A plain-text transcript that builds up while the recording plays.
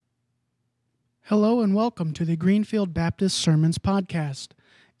Hello and welcome to the Greenfield Baptist Sermons Podcast.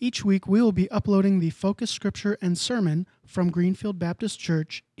 Each week we will be uploading the focus scripture and sermon from Greenfield Baptist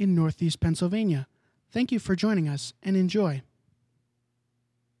Church in Northeast Pennsylvania. Thank you for joining us and enjoy.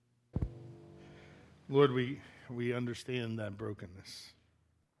 Lord, we understand that brokenness.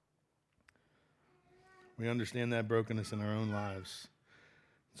 We understand that brokenness in our own lives.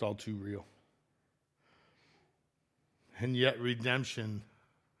 It's all too real. And yet redemption,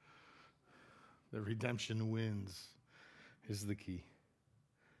 the redemption wins, is the key.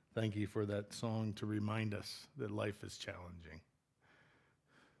 Thank you for that song to remind us that life is challenging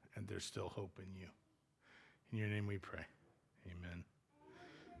and there's still hope in you. In your name we pray. Amen.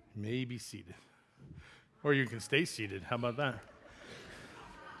 You may be seated. Or you can stay seated. How about that?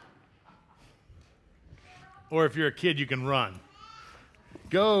 Or if you're a kid, you can run.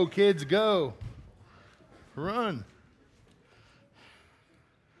 Go, kids, go. Run.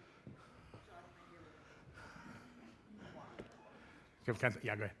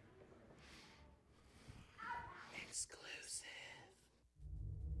 Yeah, go ahead. Exclusive.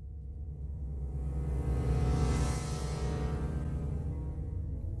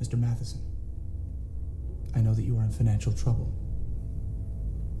 Mr. Matheson, I know that you are in financial trouble.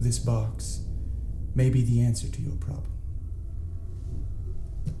 This box may be the answer to your problem.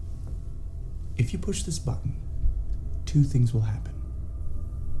 If you push this button, two things will happen.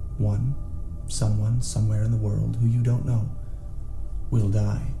 One, someone somewhere in the world who you don't know will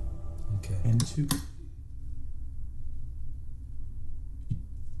die. Okay. And two,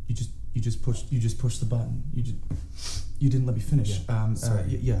 you just pushed the button. You didn't let me finish.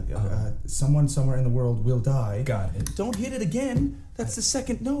 Sorry. Someone somewhere in the world will die. Got it. Don't hit it again. That's the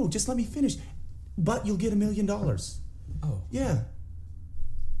second. No, just let me finish. But you'll get $1 million. Oh. Yeah.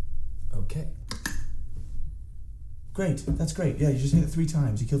 Okay. Great. That's great. Yeah, you just hit it 3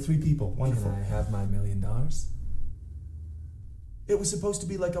 times. You killed 3 people. Wonderful. Can I have my $1 million? It was supposed to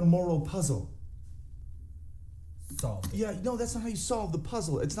be like a moral puzzle. Solved it. Yeah, no, that's not how you solve the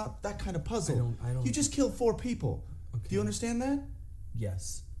puzzle. It's not that kind of puzzle. I don't. You just killed 4 people. Okay. Do you understand that?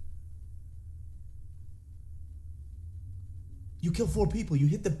 Yes. You killed 4 people. You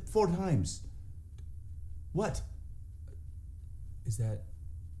hit the 4 times. What? Is that...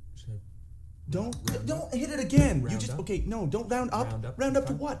 Should I... Don't up? hit it again. Round You just up? okay. No, don't round up. Round up. Round up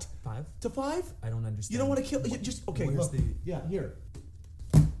to 5? what? 5? To 5? I don't understand. You don't want to kill. You just okay. Where's Look. the... Yeah, here.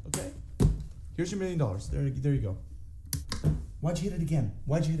 Okay. Here's your $1 million. There you go. Why'd you hit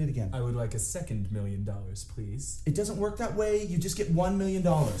it again? I would like a second $1 million, please. It doesn't work that way. You just get $1 million.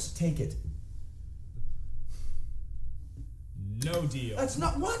 Take it. No deal. That's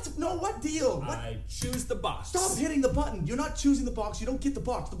not what? No, what deal? What? I choose the box. Stop hitting the button. You're not choosing the box. You don't get the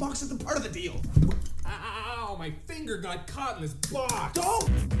box. The box isn't part of the deal. Ow, my finger got caught in this box. Don't!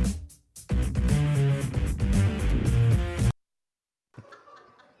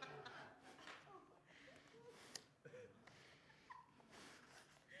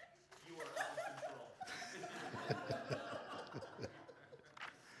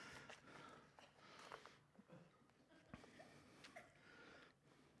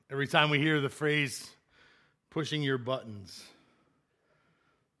 Every time we hear the phrase, pushing your buttons,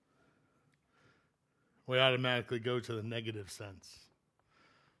 we automatically go to the negative sense.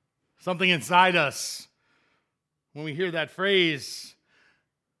 Something inside us, when we hear that phrase,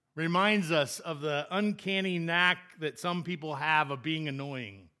 reminds us of the uncanny knack that some people have of being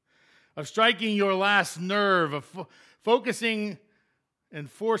annoying, of striking your last nerve, of focusing and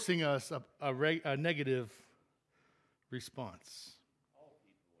forcing us a negative response.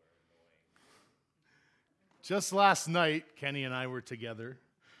 Just last night, Kenny and I were together.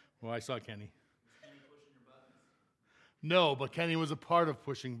 Well, I saw Kenny. Was Kenny pushing your buttons? No, but Kenny was a part of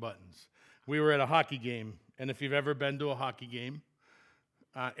pushing buttons. We were at a hockey game, and if you've ever been to a hockey game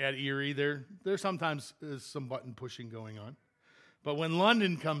at Erie, there sometimes is some button pushing going on. But when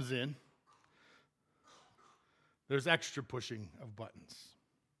London comes in, there's extra pushing of buttons.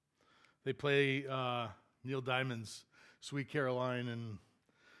 They play Neil Diamond's Sweet Caroline, and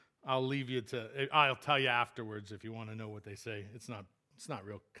I'll tell you afterwards if you want to know what they say. It's not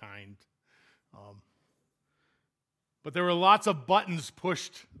real kind. But there were lots of buttons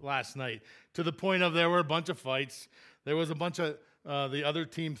pushed last night to the point of there were a bunch of fights. There was a bunch of, the other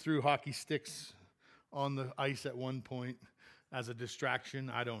team threw hockey sticks on the ice at one point as a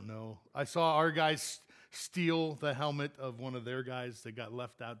distraction. I don't know. I saw our guys steal the helmet of one of their guys that got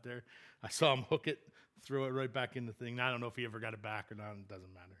left out there. I saw him hook it, throw it right back in the thing. I don't know if he ever got it back or not. It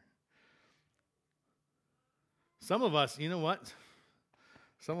doesn't matter. Some of us, you know what?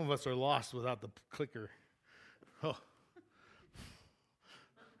 Some of us are lost without the clicker. Oh.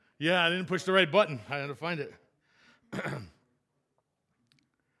 Yeah, I didn't push the right button. I had to find it.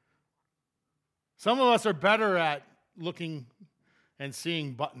 Some of us are better at looking and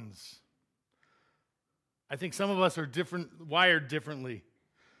seeing buttons. I think some of us are wired differently.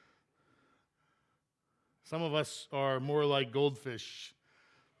 Some of us are more like goldfish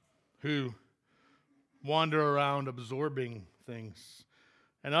who wander around absorbing things.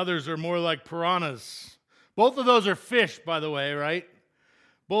 And others are more like piranhas. Both of those are fish, by the way, right?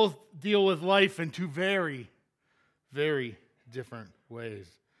 Both deal with life in two very, very different ways.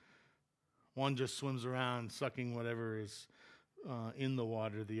 One just swims around sucking whatever is in the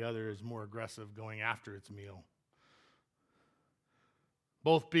water. The other is more aggressive, going after its meal.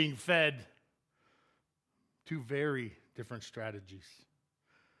 Both being fed, two very different strategies.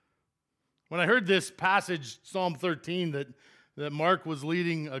 When I heard this passage, Psalm 13, that Mark was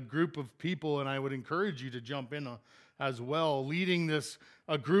leading a group of people, and I would encourage you to jump in as well, leading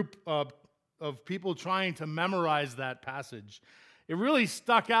a group of people trying to memorize that passage. It really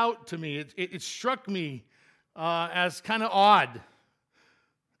stuck out to me. It struck me as kind of odd.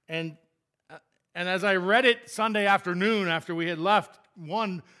 And as I read it Sunday afternoon after we had left,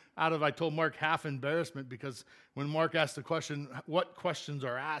 I told Mark half embarrassment, because when Mark asked the question, what questions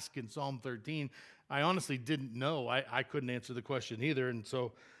are asked in Psalm 13, I honestly didn't know. I couldn't answer the question either,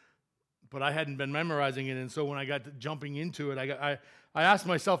 but I hadn't been memorizing it, and so when I got to jumping into it, I asked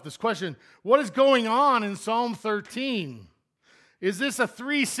myself this question: what is going on in Psalm 13? Is this a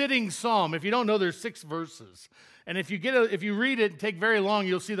 3-sitting psalm? If you don't know, there's 6 verses. And if you read it and take very long,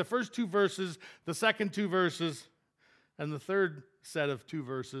 you'll see the first 2 verses, the second 2 verses, and the third set of 2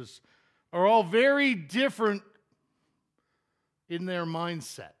 verses are all very different in their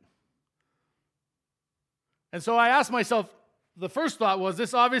mindset. And so I asked myself, the first thought was,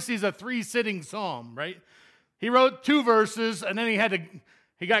 this obviously is a 3-sitting psalm, right? He wrote 2 verses, and then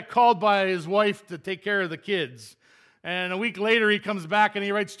he got called by his wife to take care of the kids. And a week later, he comes back and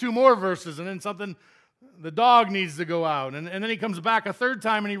he writes 2 more verses, and then the dog needs to go out. And then he comes back a third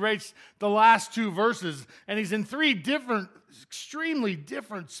time and he writes the last 2 verses. And he's in 3 different, extremely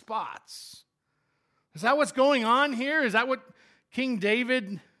different spots. Is that what's going on here? Is that what King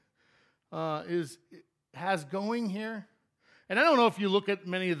David has going here? And I don't know if you look at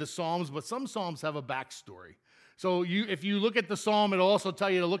many of the Psalms, but some Psalms have a backstory. So if you look at the Psalm, it'll also tell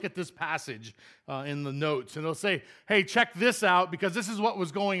you to look at this passage in the notes. And it'll say, hey, check this out, because this is what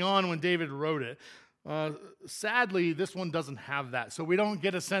was going on when David wrote it. Sadly, this one doesn't have that. So we don't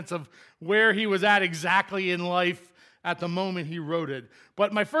get a sense of where he was at exactly in life at the moment he wrote it.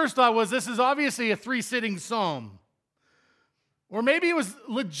 But my first thought was, this is obviously a 3-sitting psalm. Or maybe it was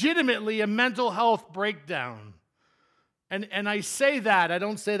legitimately a mental health breakdown. And I say that, I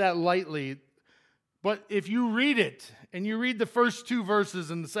don't say that lightly. But if you read it, and you read the first 2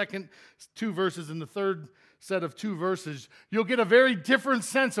 verses and the second 2 verses and the third set of 2 verses, you'll get a very different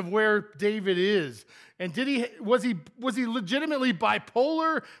sense of where David is. And was he legitimately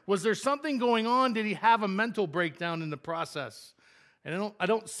bipolar? Was there something going on? Did he have a mental breakdown in the process? And I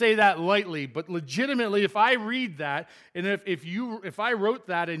don't say that lightly, but legitimately, if I read that, and if I wrote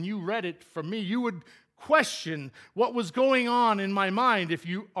that and you read it from me, you would question what was going on in my mind if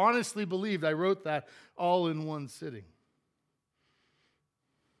you honestly believed I wrote that all in one sitting.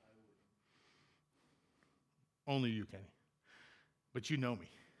 Only you, Kenny. But you know me.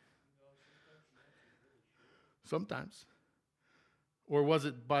 Sometimes. Or was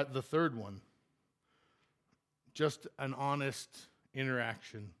it by the third one? Just an honest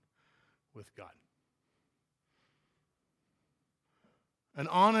interaction with God. An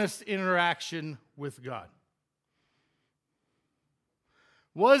honest interaction with God.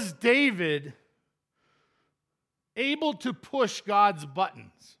 Was David able to push God's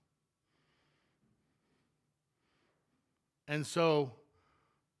buttons? And so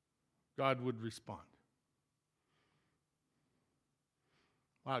God would respond.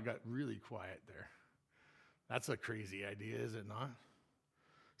 Wow, it got really quiet there. That's a crazy idea, is it not?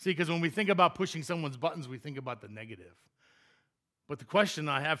 See, because when we think about pushing someone's buttons, we think about the negative. But the question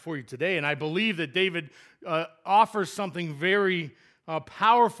I have for you today, and I believe that David offers something very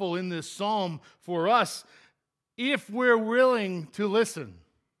powerful in this psalm for us, if we're willing to listen.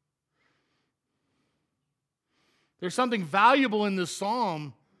 There's something valuable in this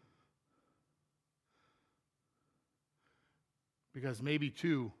psalm, because maybe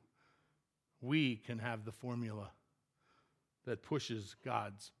too, we can have the formula that pushes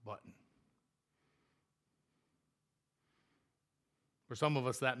God's button. For some of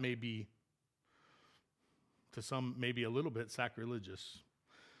us, that may be, to some, maybe a little bit sacrilegious.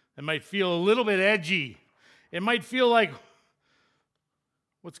 It might feel a little bit edgy. It might feel like,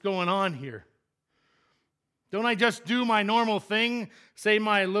 What's going on here? Don't I just do my normal thing, say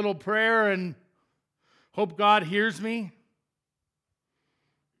my little prayer, and hope God hears me?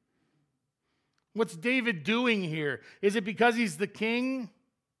 What's David doing here? Is it because he's the king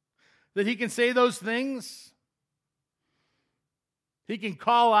that he can say those things? He can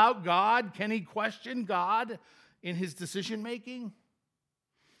call out God? Can he question God in his decision making?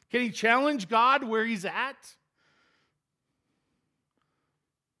 Can he challenge God where he's at?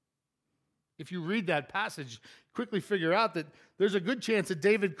 If you read that passage, quickly figure out that there's a good chance that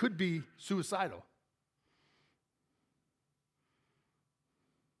David could be suicidal.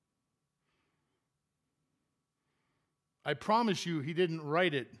 I promise you, he didn't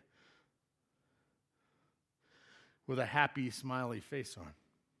write it with a happy, smiley face on,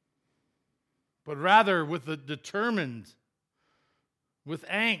 but rather with a determined, with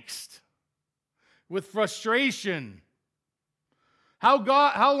angst, with frustration. How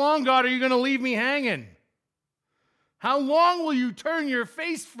long, God, are you going to leave me hanging? How long will you turn your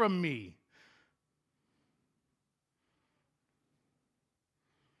face from me?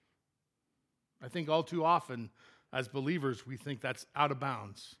 I think all too often, as believers, we think that's out of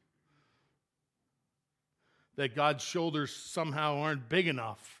bounds. That God's shoulders somehow aren't big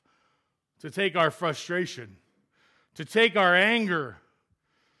enough to take our frustration, to take our anger,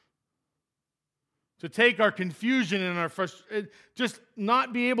 to take our confusion and our frustration, just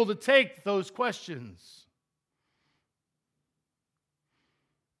not be able to take those questions.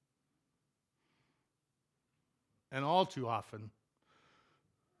 And all too often,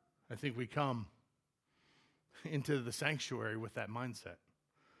 I think we come into the sanctuary with that mindset.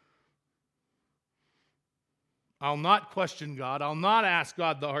 I'll not question God. I'll not ask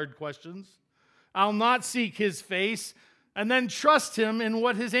God the hard questions. I'll not seek his face and then trust him in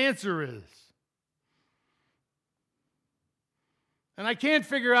what his answer is. And I can't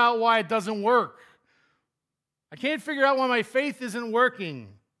figure out why it doesn't work. I can't figure out why my faith isn't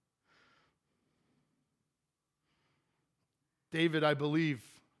working. David, I believe,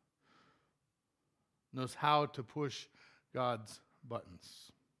 knows how to push God's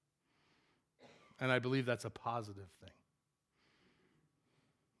buttons. And I believe that's a positive thing.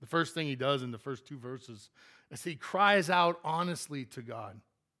 The first thing he does in the first two verses is he cries out honestly to God.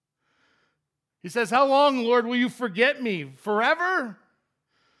 He says, "How long, Lord, will you forget me? Forever?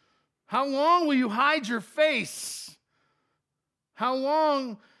 How long will you hide your face? How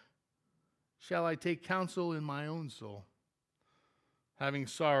long shall I take counsel in my own soul, having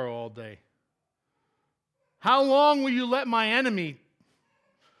sorrow all day? How long will you let my enemy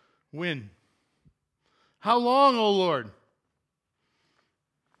win? How long, O Lord?"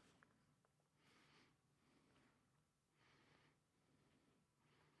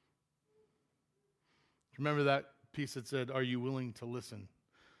 Remember that piece that said, "Are you willing to listen?"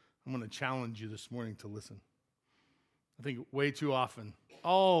 I'm going to challenge you this morning to listen. I think way too often,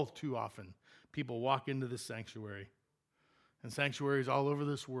 all too often, people walk into this sanctuary, and sanctuaries all over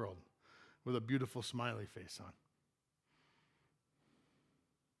this world, with a beautiful smiley face on.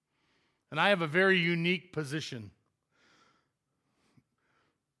 And I have a very unique position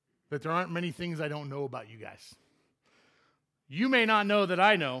that there aren't many things I don't know about you guys. You may not know that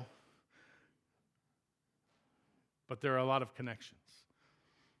I know, but there are a lot of connections.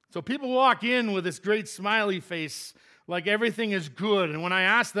 So people walk in with this great smiley face, like everything is good. And when I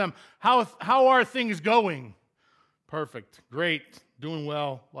ask them, how are things going? Perfect, great, doing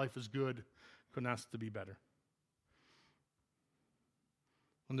well, life is good. Couldn't ask to be better.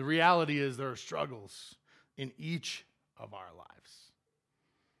 And the reality is there are struggles in each of our lives.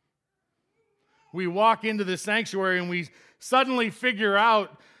 We walk into the sanctuary and we suddenly figure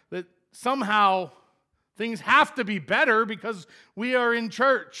out that somehow things have to be better because we are in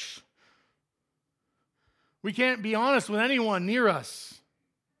church. We can't be honest with anyone near us.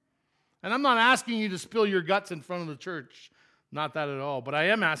 And I'm not asking you to spill your guts in front of the church. Not that at all. But I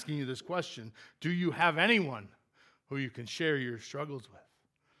am asking you this question. Do you have anyone who you can share your struggles with?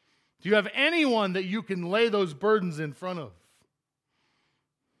 Do you have anyone that you can lay those burdens in front of?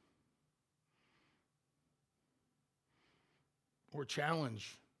 Or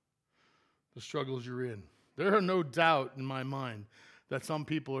challenge the struggles you're in? There are no doubt in my mind that some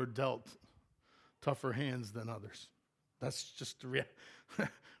people are dealt tougher hands than others. That's just the reality.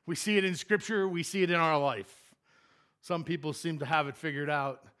 We see it in Scripture. We see it in our life. Some people seem to have it figured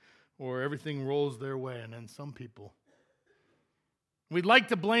out, or everything rolls their way, and then some people, we'd like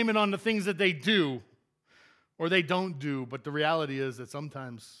to blame it on the things that they do or they don't do, but the reality is that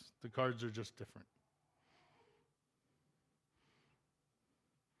sometimes the cards are just different.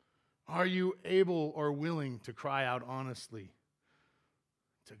 Are you able or willing to cry out honestly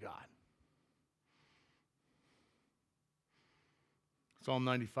to God. Psalm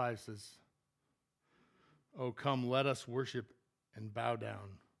 95 says, "Oh, come, let us worship and bow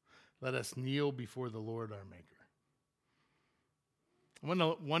down. Let us kneel before the Lord our Maker."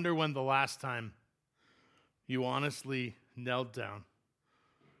 I wonder when the last time you honestly knelt down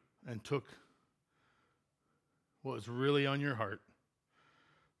and took what was really on your heart,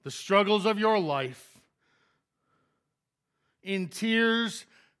 the struggles of your life, in tears,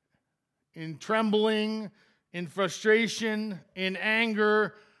 in trembling, in frustration, in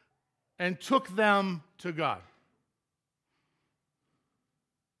anger, and took them to God.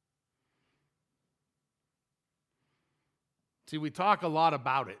 See, we talk a lot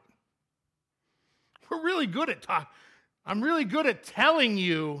about it. We're really good at I'm really good at telling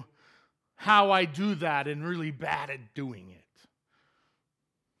you how I do that and really bad at doing it.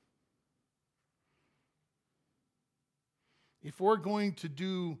 If we're going to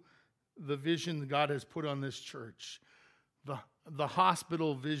do the vision God has put on this church, the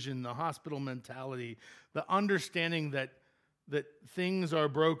hospital vision, the hospital mentality, the understanding that things are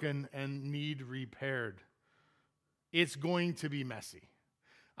broken and need repaired, it's going to be messy.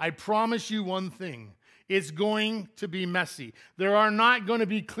 I promise you one thing. It's going to be messy. There are not going to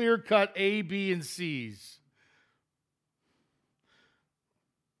be clear-cut A, B, and C's.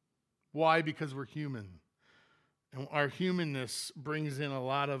 Why? Because we're human. And our humanness brings in a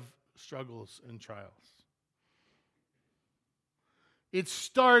lot of struggles and trials. It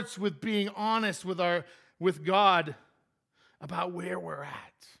starts with being honest with God about where we're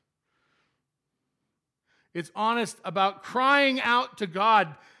at. It's honest about crying out to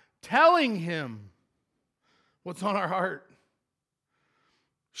God, telling Him what's on our heart.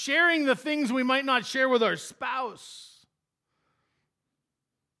 Sharing the things we might not share with our spouse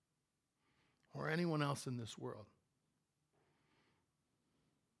or anyone else in this world.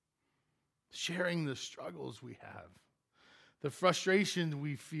 Sharing the struggles we have, the frustrations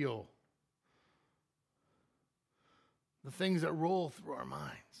we feel, the things that roll through our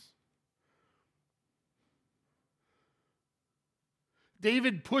minds.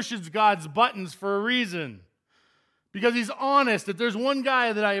 David pushes God's buttons for a reason. Because he's honest. That there's one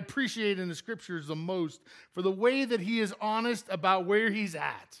guy that I appreciate in the scriptures the most for the way that he is honest about where he's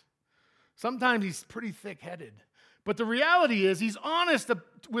at. Sometimes he's pretty thick-headed. But the reality is he's honest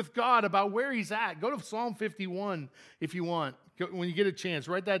with God about where he's at. Go to Psalm 51 if you want. When you get a chance,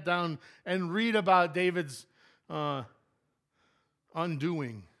 write that down and read about David's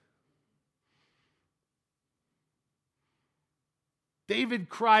undoing. David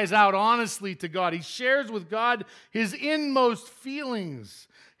cries out honestly to God. He shares with God his inmost feelings,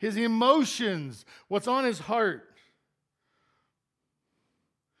 his emotions, what's on his heart.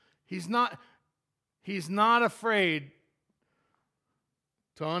 He's not afraid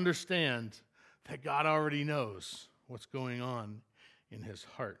to understand that God already knows what's going on in his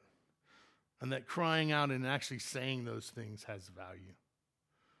heart. And that crying out and actually saying those things has value.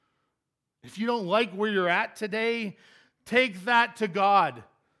 If you don't like where you're at today, take that to God.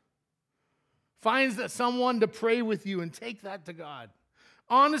 Find someone to pray with you and take that to God.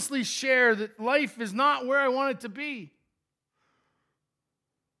 Honestly share that life is not where I want it to be.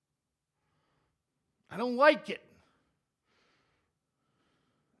 I don't like it.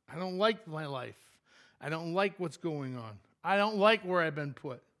 I don't like my life. I don't like what's going on. I don't like where I've been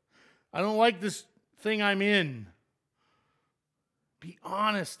put. I don't like this thing I'm in. Be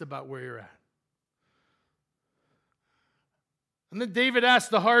honest about where you're at. And then David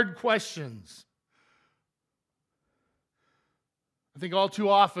asked the hard questions. I think all too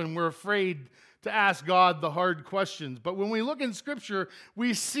often we're afraid to ask God the hard questions. But when we look in Scripture,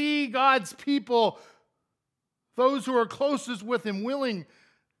 we see God's people, those who are closest with Him, willing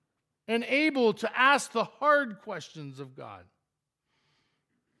and able to ask the hard questions of God.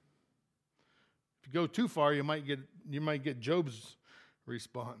 If you go too far, you might get Job's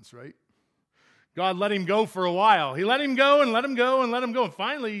response, right? God let him go for a while. He let him go and let him go and let him go. And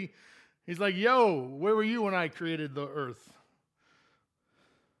finally, he's like, yo, where were you when I created the earth?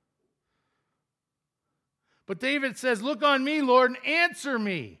 But David says, look on me, Lord, and answer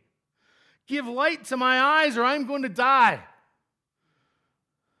me. Give light to my eyes or I'm going to die.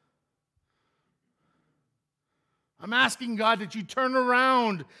 I'm asking God that you turn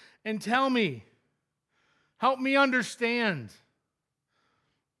around and tell me. Help me understand.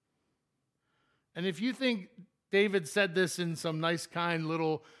 And if you think David said this in some nice, kind,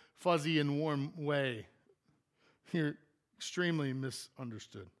 little, fuzzy, and warm way, you're extremely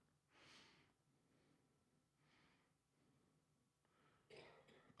misunderstood.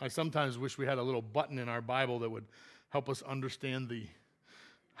 I sometimes wish we had a little button in our Bible that would help us understand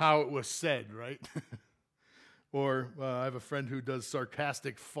how it was said, right? Or I have a friend who does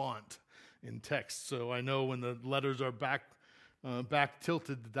sarcastic font in text, so I know when the letters are back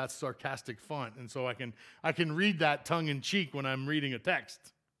tilted, that's sarcastic font, and so I can read that tongue in cheek when I'm reading a text.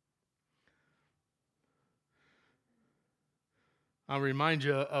 I'll remind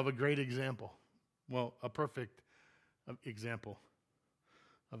you of a great example. Well, a perfect example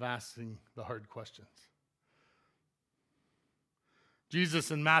of asking the hard questions.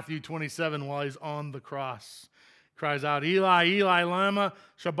 Jesus in Matthew 27, while he's on the cross, cries out, Eli, Eli, lama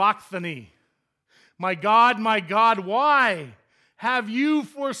sabachthani. My God, why have you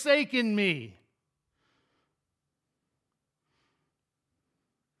forsaken me?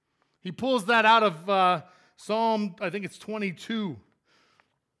 He pulls that out of Psalm, I think it's 22.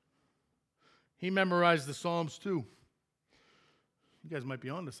 He memorized the Psalms too. You guys might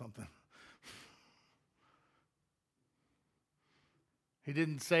be onto something. He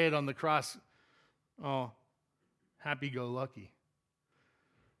didn't say it on the cross, oh, happy-go-lucky.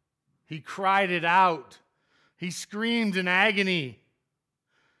 He cried it out. He screamed in agony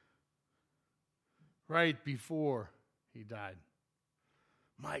right before he died.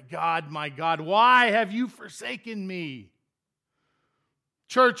 My God, why have you forsaken me?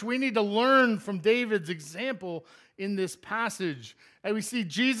 Church, we need to learn from David's example in this passage. And we see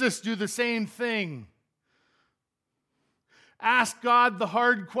Jesus do the same thing. Ask God the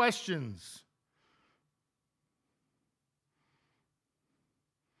hard questions.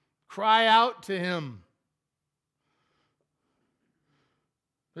 Cry out to him.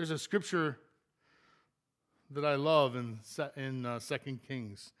 There's a scripture that I love in 2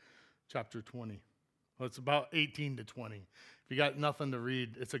 Kings chapter 20. Well, it's about 18 to 20. If you got nothing to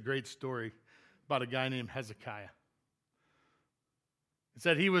read, it's a great story about a guy named Hezekiah. It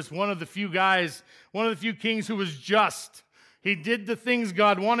said he was one of the few kings who was just. He did the things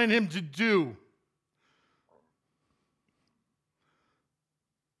God wanted him to do.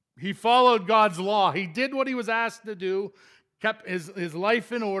 He followed God's law. He did what he was asked to do, kept his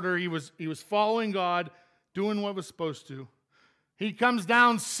life in order. He was following God, doing what was supposed to. He comes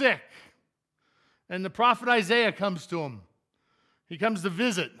down sick, and the prophet Isaiah comes to him. He comes to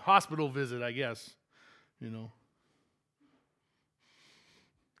visit, hospital visit, I guess, And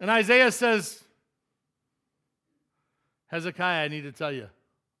Isaiah says, Hezekiah, I need to tell you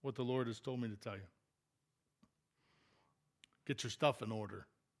what the Lord has told me to tell you. Get your stuff in order.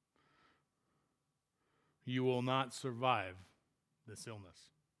 You will not survive this illness.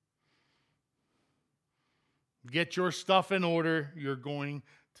 Get your stuff in order. You're going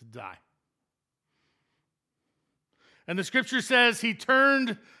to die. And the scripture says he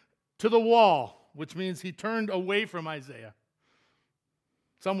turned to the wall, which means he turned away from Isaiah.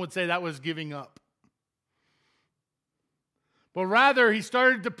 Some would say that was giving up. But rather, he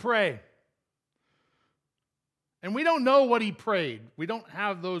started to pray. And we don't know what he prayed. We don't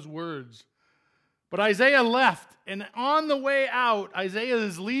have those words. But Isaiah left, and on the way out, Isaiah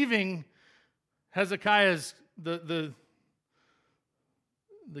is leaving Hezekiah's, the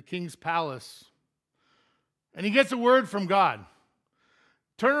king's palace. And he gets a word from God.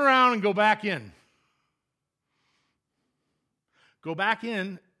 Turn around and go back in. Go back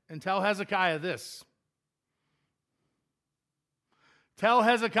in and tell Hezekiah this. Tell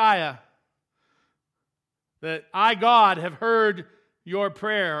Hezekiah that I, God, have heard your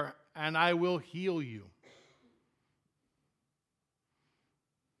prayer and I will heal you.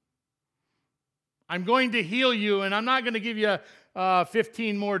 I'm going to heal you, and I'm not going to give you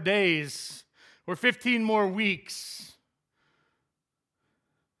 15 more days or 15 more weeks.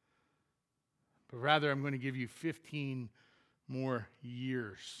 But rather, I'm going to give you 15 more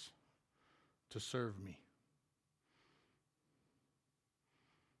years to serve me.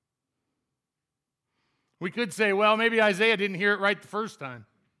 We could say, well, maybe Isaiah didn't hear it right the first time.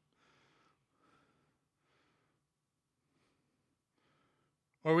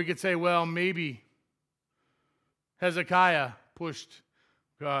 Or we could say, well, maybe Hezekiah pushed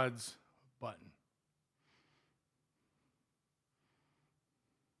God's button.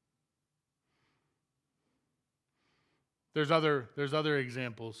 There's other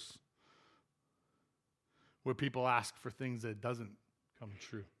examples where people ask for things that doesn't come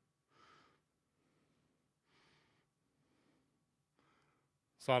true.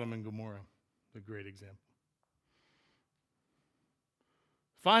 Sodom and Gomorrah, a great example.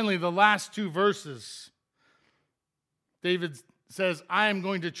 Finally, the last two verses, David says, I am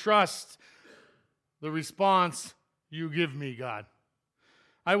going to trust the response you give me, God.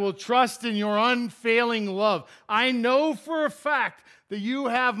 I will trust in your unfailing love. I know for a fact that you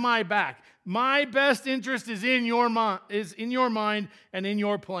have my back, My best interest is in your mind and in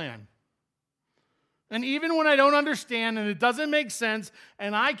your plan. And even when I don't understand and it doesn't make sense,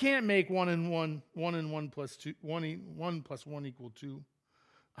 and I can't make 1 and 1 plus 2, 1 plus 1 equal 2,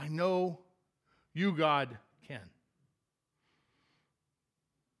 I know you, God, can.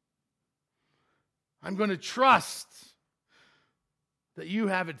 I'm going to trust that you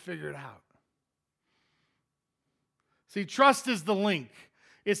have it figured out. See, trust is the link.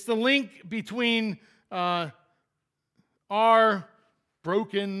 It's the link between our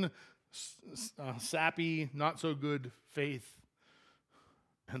broken, sappy, not so good faith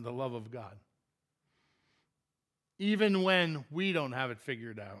and the love of God. Even when we don't have it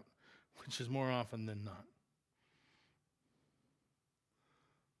figured out, which is more often than not.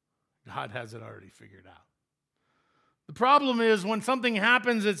 God has it already figured out. The problem is when something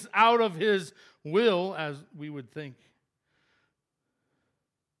happens, it's out of His will, as we would think.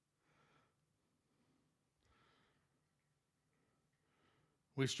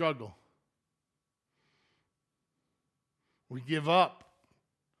 We struggle. We give up.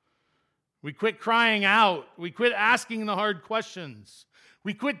 We quit crying out. We quit asking the hard questions.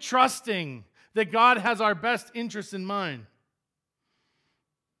 We quit trusting that God has our best interests in mind.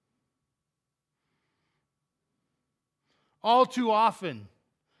 All too often,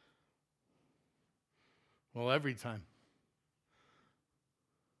 well, every time,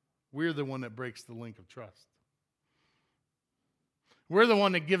 we're the one that breaks the link of trust. We're the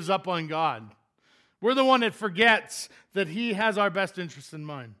one that gives up on God. We're the one that forgets that He has our best interests in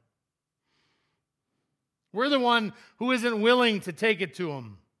mind. We're the one who isn't willing to take it to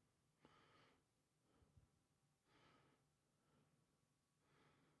Him.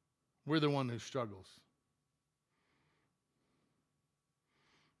 We're the one who struggles.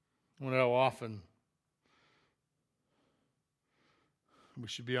 I wonder how often we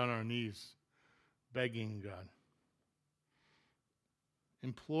should be on our knees begging God,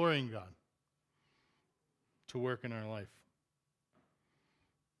 imploring God to work in our life,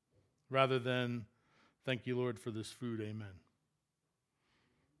 rather than, thank you, Lord, for this food, amen.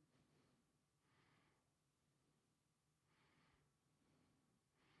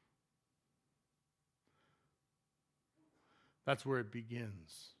 That's where it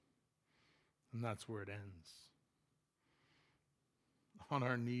begins, and that's where it ends. On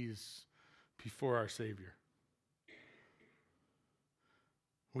our knees before our Savior.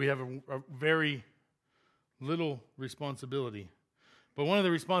 We have a very little responsibility. But one of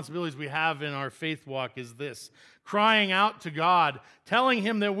the responsibilities we have in our faith walk is this: crying out to God, telling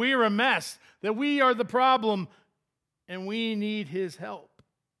Him that we are a mess, that we are the problem, and we need His help.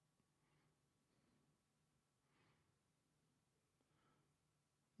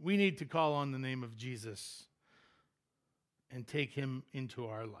 We need to call on the name of Jesus and take Him into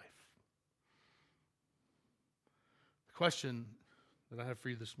our life. The question that I have for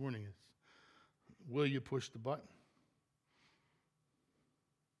you this morning is, will you push the button?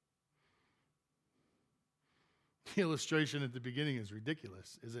 The illustration at the beginning is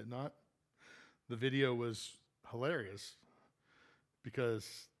ridiculous, is it not? The video was hilarious because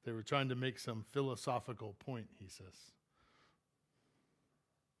they were trying to make some philosophical point, he says.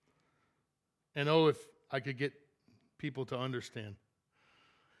 And oh, if I could get people to understand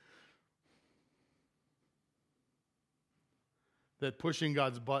that pushing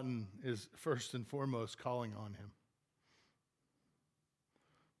God's button is first and foremost calling on Him.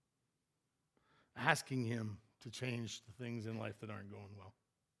 Asking Him to change the things in life that aren't going well.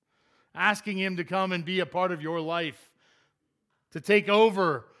 Asking Him to come and be a part of your life, to take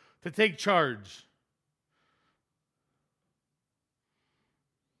over, to take charge.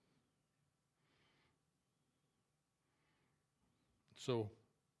 So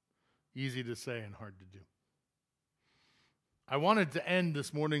easy to say and hard to do. I wanted to end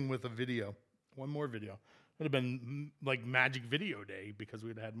this morning with a video, one more video. It would have been like Magic Video Day because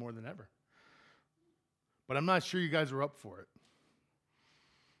we'd had more than ever. But I'm not sure you guys are up for it.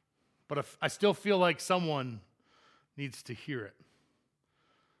 But I still feel like someone needs to hear it.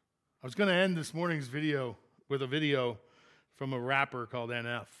 I was going to end this morning's video with a video from a rapper called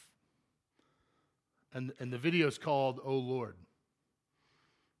NF. And the video is called Oh Lord.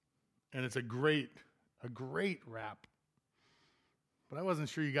 And it's a great rap. But I wasn't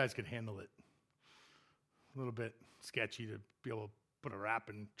sure you guys could handle it. A little bit sketchy to be able to put a rap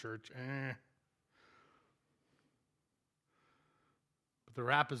in church. But the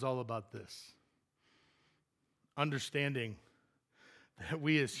rap is all about this. Understanding that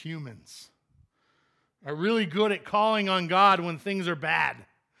we as humans are really good at calling on God when things are bad.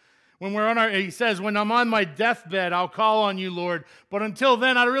 He says, when I'm on my deathbed, I'll call on you, Lord. But until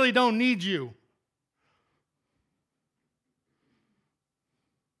then, I really don't need you.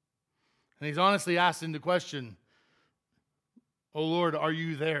 And he's honestly asking the question, oh Lord, are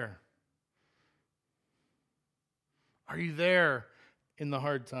you there? Are you there in the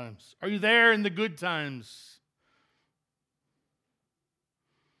hard times? Are you there in the good times?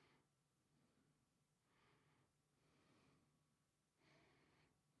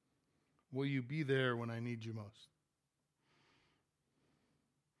 Will you be there when I need you most?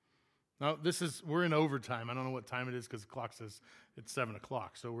 Now, we're in overtime. I don't know what time it is because the clock says it's 7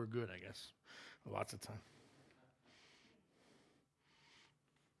 o'clock, so we're good, I guess. Lots of time.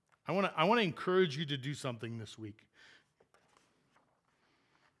 I want to encourage you to do something this week.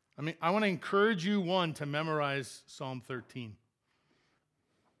 I want to encourage you, one, to memorize Psalm 13.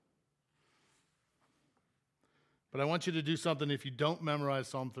 But I want you to do something. If you don't memorize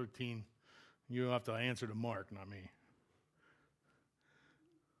Psalm 13, you have to answer to Mark, not me.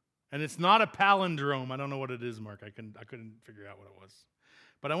 And it's not a palindrome. I don't know what it is, Mark. I couldn't figure out what it was.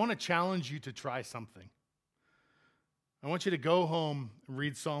 But I want to challenge you to try something. I want you to go home and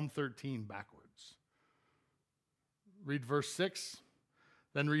read Psalm 13 backwards. Read verse 6,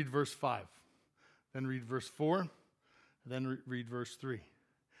 then read verse 5, then read verse 4, then read verse 3,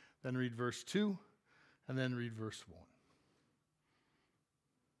 then read verse 2, and then read verse 1.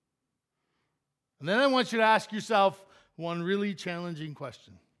 And then I want you to ask yourself one really challenging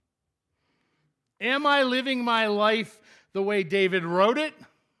question. Am I living my life the way David wrote it?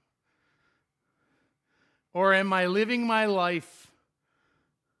 Or am I living my life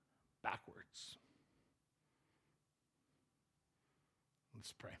backwards?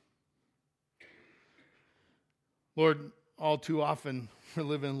 Let's pray. Lord, all too often we're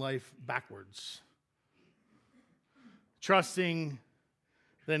living life backwards. Trusting,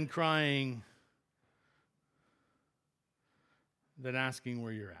 then crying, then asking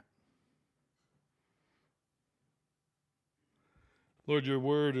where you're at. Lord, your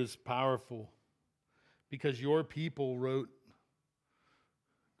word is powerful because your people wrote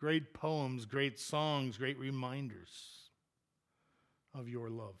great poems, great songs, great reminders of your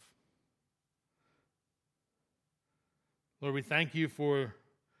love. Lord, we thank you for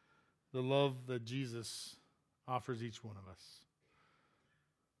the love that Jesus offers each one of us.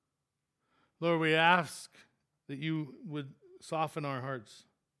 Lord, we ask that you would soften our hearts.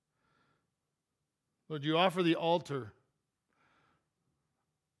 Lord, you offer the altar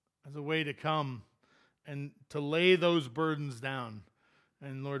as a way to come and to lay those burdens down.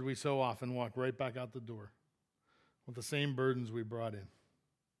 And Lord, we so often walk right back out the door with the same burdens we brought in.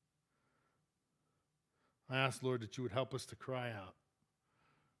 I ask, Lord, that you would help us to cry out,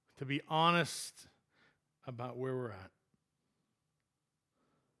 to be honest about where we're at,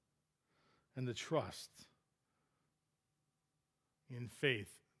 and to trust in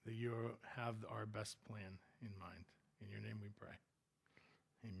faith that you have our best plan in mind. In your name we pray.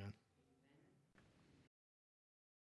 Amen.